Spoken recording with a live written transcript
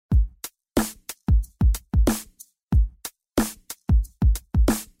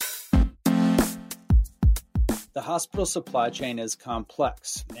The hospital supply chain is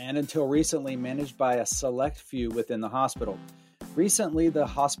complex and until recently managed by a select few within the hospital. Recently, the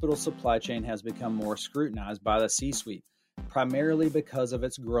hospital supply chain has become more scrutinized by the C-suite, primarily because of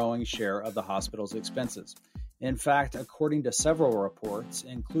its growing share of the hospital's expenses. In fact, according to several reports,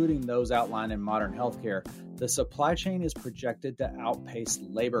 including those outlined in Modern Healthcare, the supply chain is projected to outpace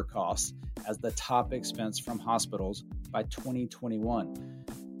labor costs as the top expense from hospitals by 2021.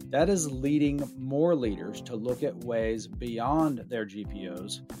 That is leading more leaders to look at ways beyond their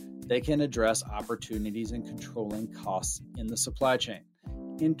GPOs they can address opportunities in controlling costs in the supply chain.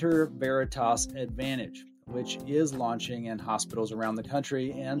 Enter VeritasAdvantage, which is launching in hospitals around the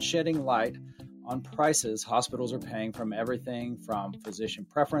country and shedding light on prices hospitals are paying from everything from physician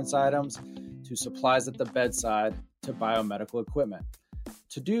preference items to supplies at the bedside to biomedical equipment.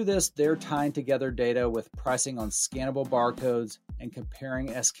 To do this, they're tying together data with pricing on scannable barcodes and comparing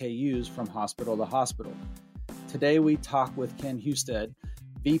SKUs from hospital to hospital. Today, we talk with Ken Husted,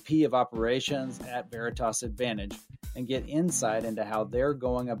 VP of Operations at VeritasAdvantage, and get insight into how they're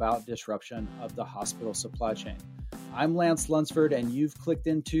going about disruption of the hospital supply chain. I'm Lance Lunsford, and you've clicked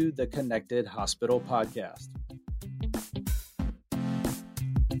into the Connected Hospital Podcast.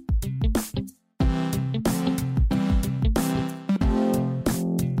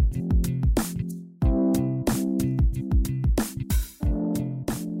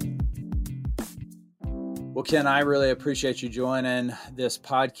 Well, Ken, I really appreciate you joining this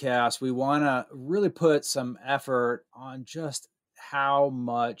podcast. We want to really put some effort on just how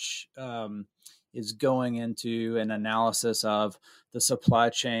much is going into an analysis of the supply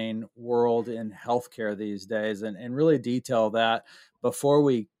chain world in healthcare these days and really detail that before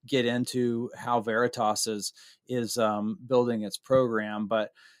we get into how Veritas is building its program.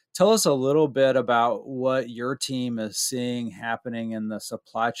 But tell us a little bit about what your team is seeing happening in the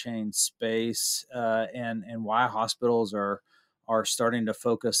supply chain space and why hospitals are starting to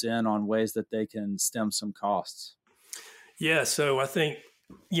focus in on ways that they can stem some costs. Yeah, so I think,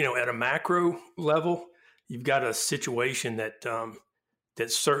 at a macro level, you've got a situation that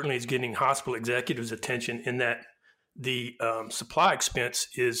that certainly is getting hospital executives' attention in that the supply expense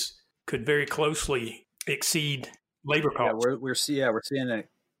could very closely exceed labor costs. Yeah, we're seeing it.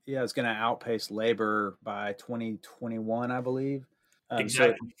 Yeah, it's going to outpace labor by 2021, I believe.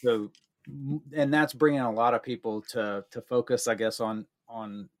 Exactly. And that's bringing a lot of people to focus, I guess, on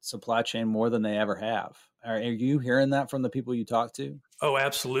supply chain more than they ever have. Are you hearing that from the people you talk to? Oh,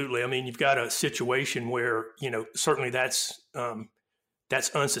 absolutely. I mean, you've got a situation where, certainly that's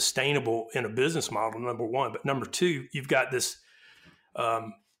unsustainable in a business model, number one. But number two, you've got this,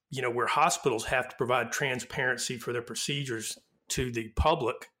 where hospitals have to provide transparency for their procedures to the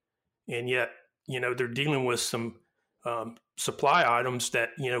public. And yet, they're dealing with some supply items that,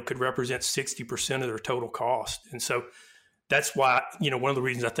 could represent 60% of their total cost. And so that's why, one of the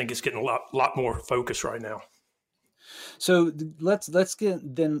reasons I think it's getting a lot more focus right now. So let's get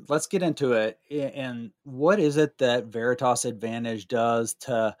into it. And what is it that VeritasAdvantage does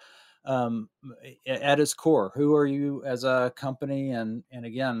to, at its core? Who are you as a company? And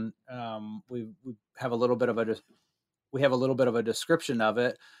again, we have a little bit of a description of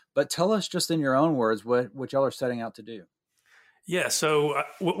it, but tell us just in your own words what y'all are setting out to do. Yeah. So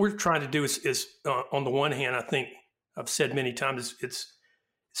what we're trying to do is on the one hand, I think I've said many times it's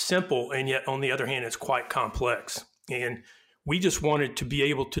simple, and yet on the other hand, it's quite complex. And we just wanted to be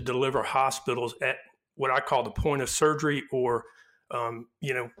able to deliver hospitals at what I call the point of surgery, or,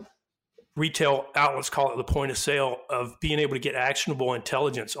 retail outlets call it the point of sale, of being able to get actionable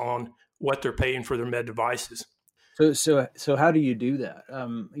intelligence on what they're paying for their med devices. So how do you do that?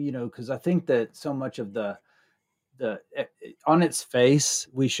 Because I think that so much of the on its face,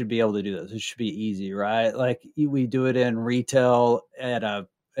 we should be able to do this. It should be easy, right? Like we do it in retail at a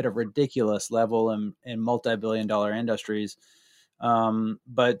ridiculous level in multi-billion-dollar industries.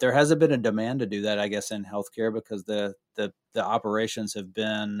 But there hasn't been a demand to do that, I guess, in healthcare because the operations have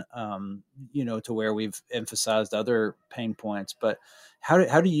been, to where we've emphasized other pain points. But how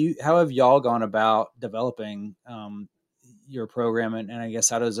have y'all gone about developing your program, and I guess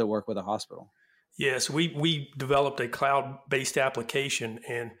how does it work with a hospital? Yes, we developed a cloud-based application,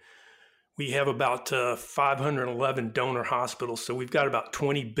 and we have about 511 donor hospitals. So we've got about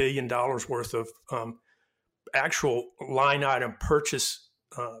 $20 billion worth of actual line item purchase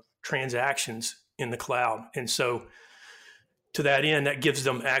transactions in the cloud. And so to that end, that gives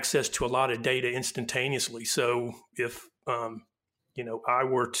them access to a lot of data instantaneously. So if, I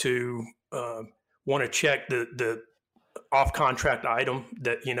were to want to check the off-contract item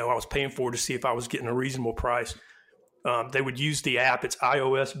that, I was paying for to see if I was getting a reasonable price, they would use the app. It's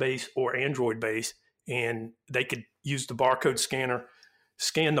iOS-based or Android-based, and they could use the barcode scanner,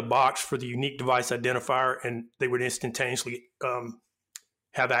 scan the box for the unique device identifier, and they would instantaneously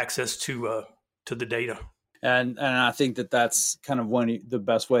have access to the data. And I think that that's kind of the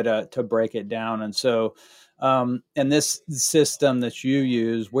best way to break it down. And so, and this system that you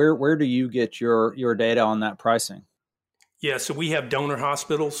use, where do you get your data on that pricing? Yeah, so we have donor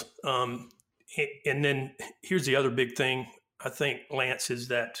hospitals, and then here's the other big thing, I think, Lance, is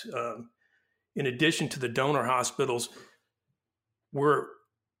that in addition to the donor hospitals, we're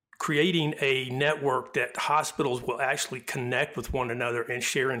creating a network that hospitals will actually connect with one another and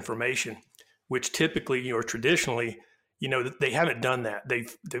share information, which typically or traditionally, they haven't done that.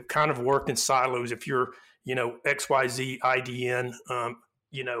 They've kind of worked in silos. If you're, XYZ IDN,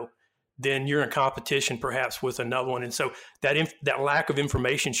 then you're in competition perhaps with another one. And so that lack of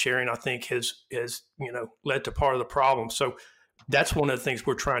information sharing, I think, has led to part of the problem. So that's one of the things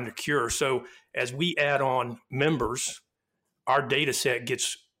we're trying to cure. So as we add on members, our data set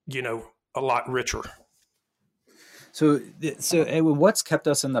gets, a lot richer. So what's kept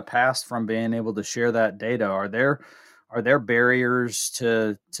us in the past from being able to share that data? Are there barriers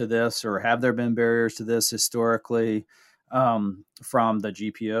to this, or have there been barriers to this historically from the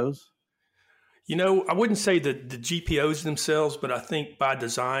GPOs? I wouldn't say that the GPOs themselves, but I think by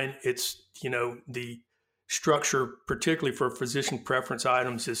design, it's, the structure, particularly for physician preference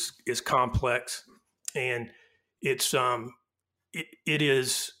items, is complex, and it's it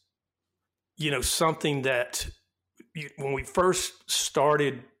is, something that when we first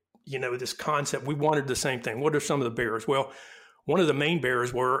started, this concept, we wanted the same thing. What are some of the barriers? Well, one of the main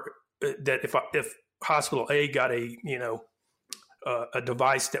barriers were that if hospital A got a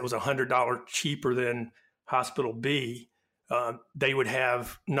device that was $100 cheaper than hospital B, they would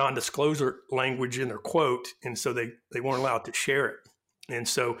have non-disclosure language in their quote, and so they weren't allowed to share it. And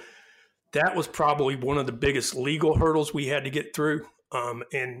so that was probably one of the biggest legal hurdles we had to get through.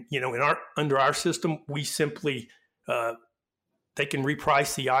 And under our system, we simply they can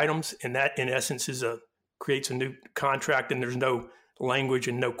reprice the items, and that in essence creates a new contract, and there's no language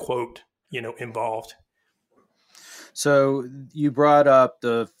and no quote involved. So you brought up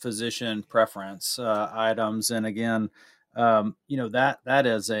the physician preference items, and again, that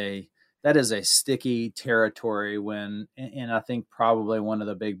is a sticky territory and I think probably one of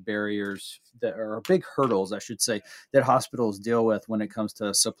the big barriers big hurdles, I should say, that hospitals deal with when it comes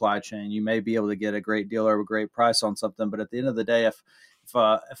to supply chain. You may be able to get a great deal or a great price on something, but at the end of the day, if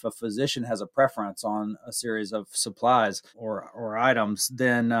a physician has a preference on a series of supplies or items,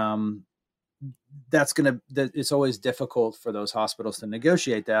 then it's always difficult for those hospitals to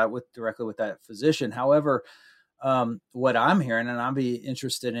negotiate that directly with that physician. However, what I'm hearing, and I'll be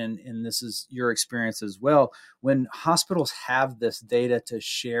interested in this is your experience as well, when hospitals have this data to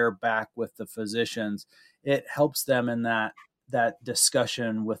share back with the physicians, it helps them in that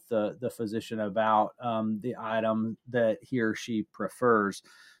discussion with the physician about the item that he or she prefers.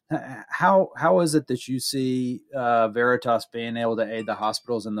 How is it that you see Veritas being able to aid the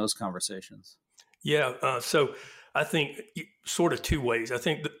hospitals in those conversations? Yeah, so I think sort of two ways. I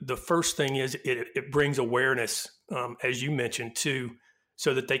think the first thing is it brings awareness, as you mentioned,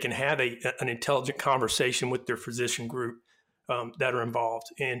 so that they can have an intelligent conversation with their physician group that are involved.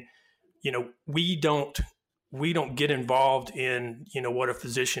 And we don't get involved in what a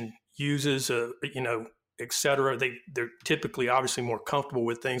physician uses, et cetera. They're typically obviously more comfortable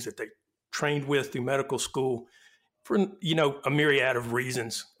with things that they trained with through medical school for a myriad of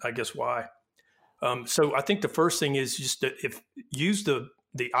reasons, I guess why. So I think the first thing is just that use the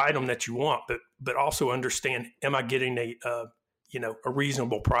item that you want, but also understand, am I getting a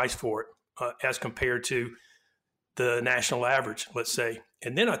reasonable price for it as compared to the national average, let's say.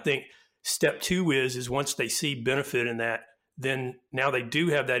 And then I think step two is once they see benefit in that, then now they do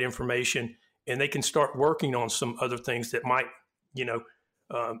have that information and they can start working on some other things that might,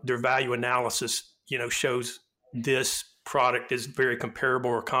 their value analysis, shows this product is very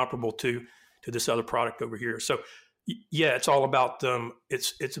comparable or comparable to this other product over here. So yeah, it's all about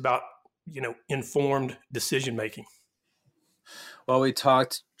it's about informed decision making. Well, we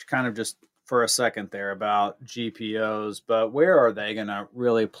talked kind of just for a second there about GPOs, but where are they going to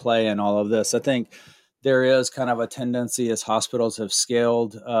really play in all of this? I think there is kind of a tendency as hospitals have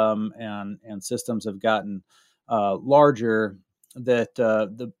scaled and systems have gotten larger that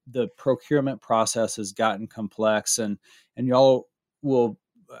the procurement process has gotten complex, and y'all will.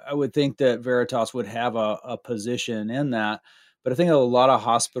 I would think that Veritas would have a position in that, but I think a lot of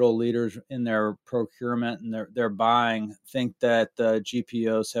hospital leaders in their procurement and their buying think that the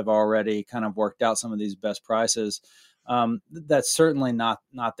GPOs have already kind of worked out some of these best prices. That's certainly not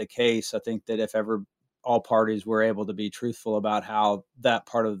the case. I think that if ever all parties were able to be truthful about how that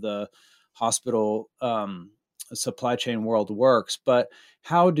part of the hospital supply chain world works. But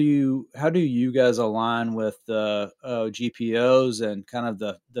how do you guys align with the GPOs and kind of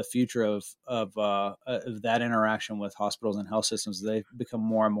the future of that interaction with hospitals and health systems? They've become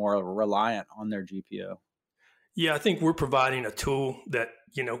more and more reliant on their GPO. Yeah, I think we're providing a tool that,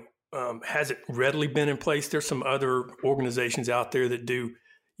 hasn't readily been in place. There's some other organizations out there that do,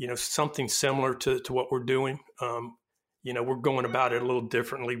 something similar to what we're doing. We're going about it a little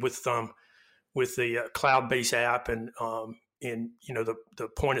differently with the cloud-based app and the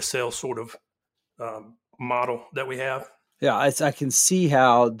point of sale sort of model that we have. Yeah, I can see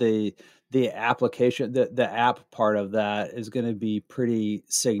how the application, the app part of that is going to be pretty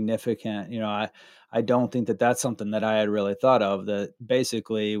significant. I don't think that that's something that I had really thought of. That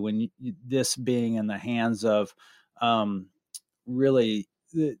basically, when this being in the hands of really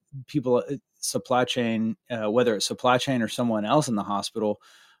the people, supply chain, whether it's supply chain or someone else in the hospital,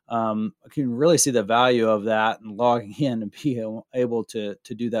 I can really see the value of that and logging in and be able to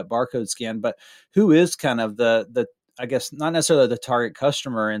do that barcode scan. But who is kind of the I guess not necessarily the target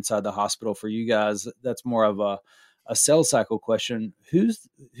customer inside the hospital for you guys? That's more of a sales cycle question. Who's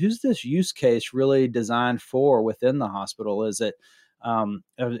this use case really designed for within the hospital? Is it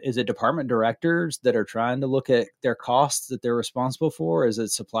department directors that are trying to look at their costs that they're responsible for? Is it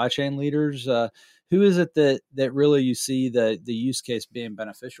supply chain leaders? Who is it that really you see the use case being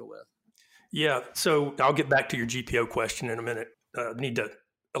beneficial with? Yeah, so I'll get back to your GPO question in a minute. Need to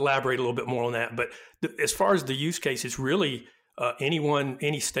elaborate a little bit more on that. But as far as the use case, it's really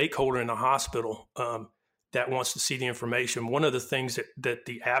any stakeholder in the hospital that wants to see the information. One of the things that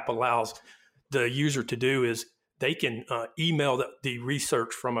the app allows the user to do is they can email the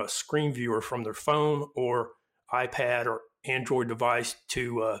research from a screen viewer from their phone or iPad or Android device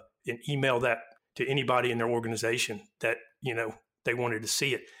to and email that to anybody in their organization that they wanted to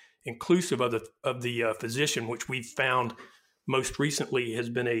see it, inclusive of the physician, which we've found most recently has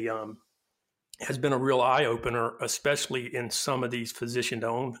been a real eye opener, especially in some of these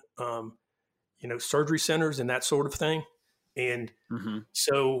physician-owned surgery centers and that sort of thing. And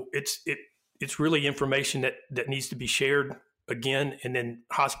so it's really information that needs to be shared again, and then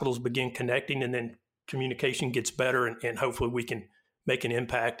hospitals begin connecting, and then communication gets better, and hopefully we can make an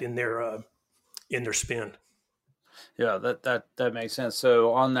impact in their spend. Yeah, that makes sense.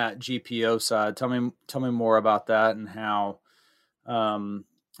 So on that GPO side, tell me more about that and how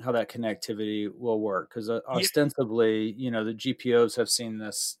that connectivity will work, because ostensibly, the GPOs has seen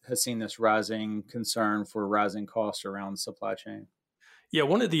this rising concern for rising costs around supply chain. Yeah,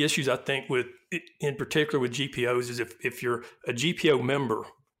 one of the issues I think in particular with GPOs is if you're a GPO member,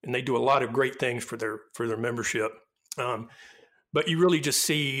 and they do a lot of great things for their membership, but you really just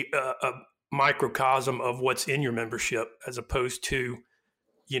see a microcosm of what's in your membership, as opposed to,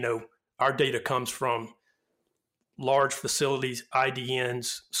 our data comes from large facilities,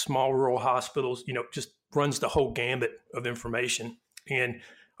 IDNs, small rural hospitals, just runs the whole gambit of information. And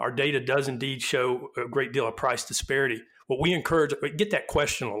our data does indeed show a great deal of price disparity. What we get that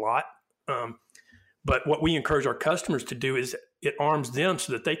question a lot, but what we encourage our customers to do is it arms them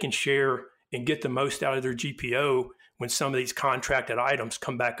so that they can share and get the most out of their GPO when some of these contracted items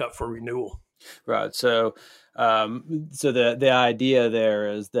come back up for renewal. Right. So the idea there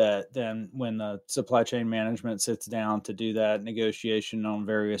is that then when the supply chain management sits down to do that negotiation on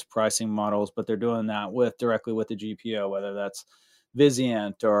various pricing models, but they're doing that directly with the GPO, whether that's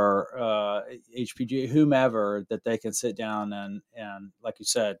Vizient or HPG, whomever, that they can sit down and like you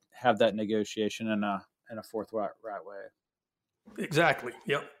said, have that negotiation in a forthright way. Exactly.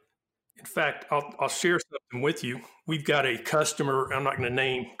 Yep. In fact, I'll share something with you. We've got a customer, I'm not going to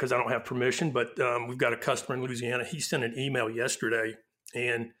name because I don't have permission, but we've got a customer in Louisiana. He sent an email yesterday,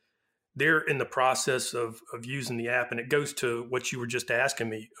 and they're in the process of using the app, and it goes to what you were just asking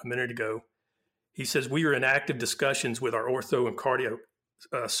me a minute ago. He says, we are in active discussions with our ortho and cardio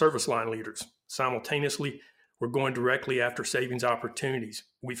service line leaders. Simultaneously, we're going directly after savings opportunities.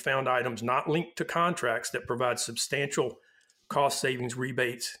 We found items not linked to contracts that provide substantial cost savings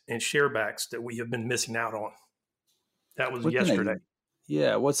rebates and sharebacks that we have been missing out on. That was yesterday.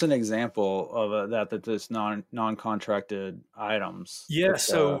 What's an example of that this non-contracted items? Yeah,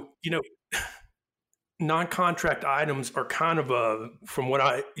 so non-contract items are kind of from what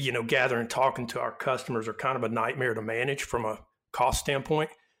I gather and talking to our customers, are kind of a nightmare to manage from a cost standpoint,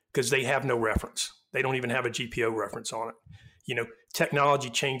 because they have no reference. They don't even have a GPO reference on it. Technology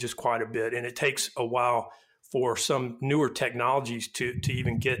changes quite a bit, and it takes a while for some newer technologies to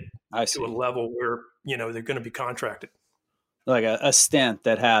even get to a level where they're going to be contracted. like a stent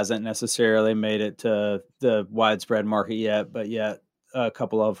that hasn't necessarily made it to the widespread market yet, but yet a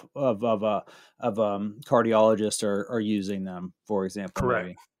couple of cardiologists are using them, for example, Correct.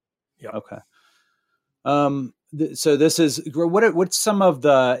 maybe. Yep. Okay. So this is what's some of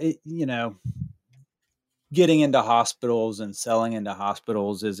the, getting into hospitals and selling into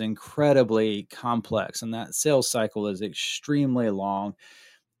hospitals is incredibly complex, and that sales cycle is extremely long.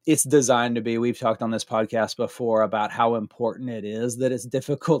 It's designed to be. We've talked on this podcast before about how important it is that it's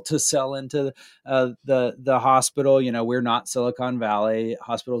difficult to sell into the hospital. We're not Silicon Valley.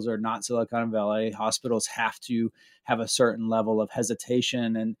 Hospitals are not Silicon Valley. Hospitals have to have a certain level of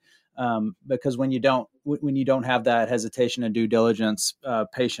hesitation, and because when you don't have that hesitation and due diligence,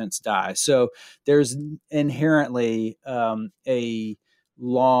 patients die. So there's inherently a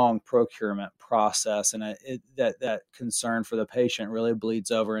long procurement process, and that concern for the patient really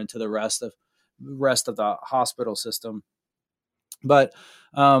bleeds over into the rest of the hospital system. But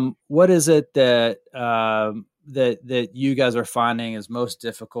what is it that that you guys are finding is most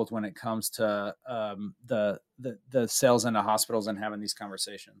difficult when it comes to the sales into hospitals and having these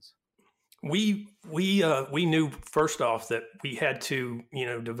conversations? We knew first off that we had to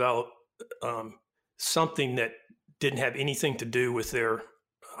develop something that didn't have anything to do with their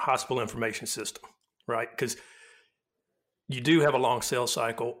hospital information system, right? Because you do have a long sales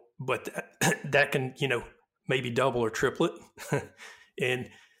cycle, but that can maybe double or triple it, and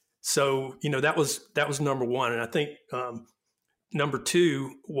so that was number one. And I think number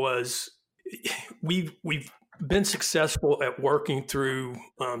two was we've been successful at working through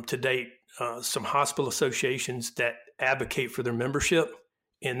to date some hospital associations that advocate for their membership.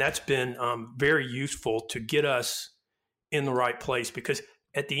 And that's been very useful to get us in the right place, because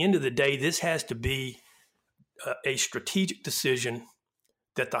at the end of the day, this has to be a strategic decision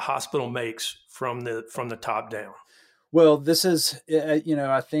that the hospital makes from the top down. Well, this is,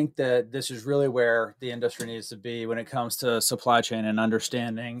 I think that this is really where the industry needs to be when it comes to supply chain and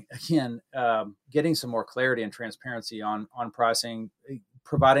understanding, again, getting some more clarity and transparency on pricing,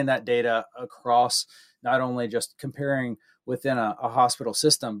 providing that data across, not only just comparing within a hospital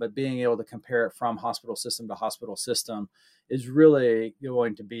system, but being able to compare it from hospital system to hospital system is really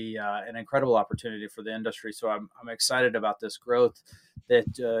going to be an incredible opportunity for the industry. So I'm excited about this growth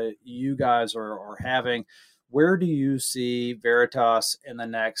that you guys are having. Where do you see Veritas in the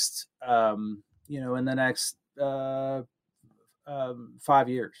next, 5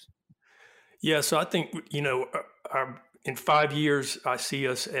 years? Yeah, so I think in 5 years, I see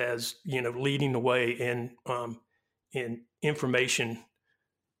us as leading the way in information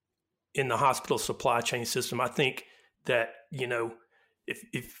in the hospital supply chain system. I think that if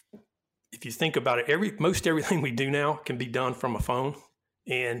you think about it, most everything we do now can be done from a phone,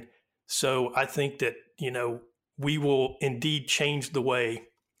 and so I think that we will indeed change the way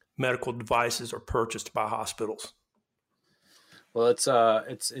medical devices are purchased by hospitals. Well, it's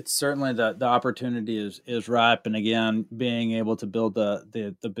certainly the opportunity is ripe, and again, being able to build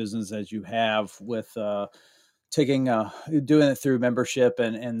the business as you have with doing it through membership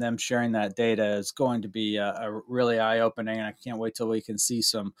and them sharing that data is going to be a really eye-opening, and I can't wait till we can see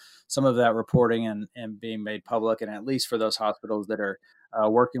some of that reporting and being made public, and at least for those hospitals that are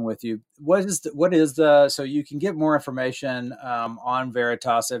working with you. So you can get more information on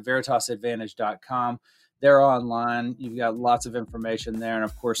Veritas at VeritasAdvantage.com. They're online. You've got lots of information there. And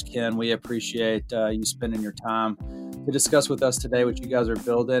of course, Ken, we appreciate you spending your time to discuss with us today what you guys are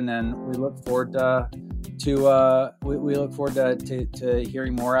building. And we look forward to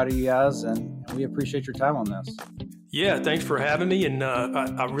hearing more out of you guys. And we appreciate your time on this. Yeah, thanks for having me. And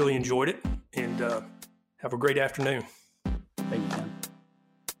I really enjoyed it. And have a great afternoon.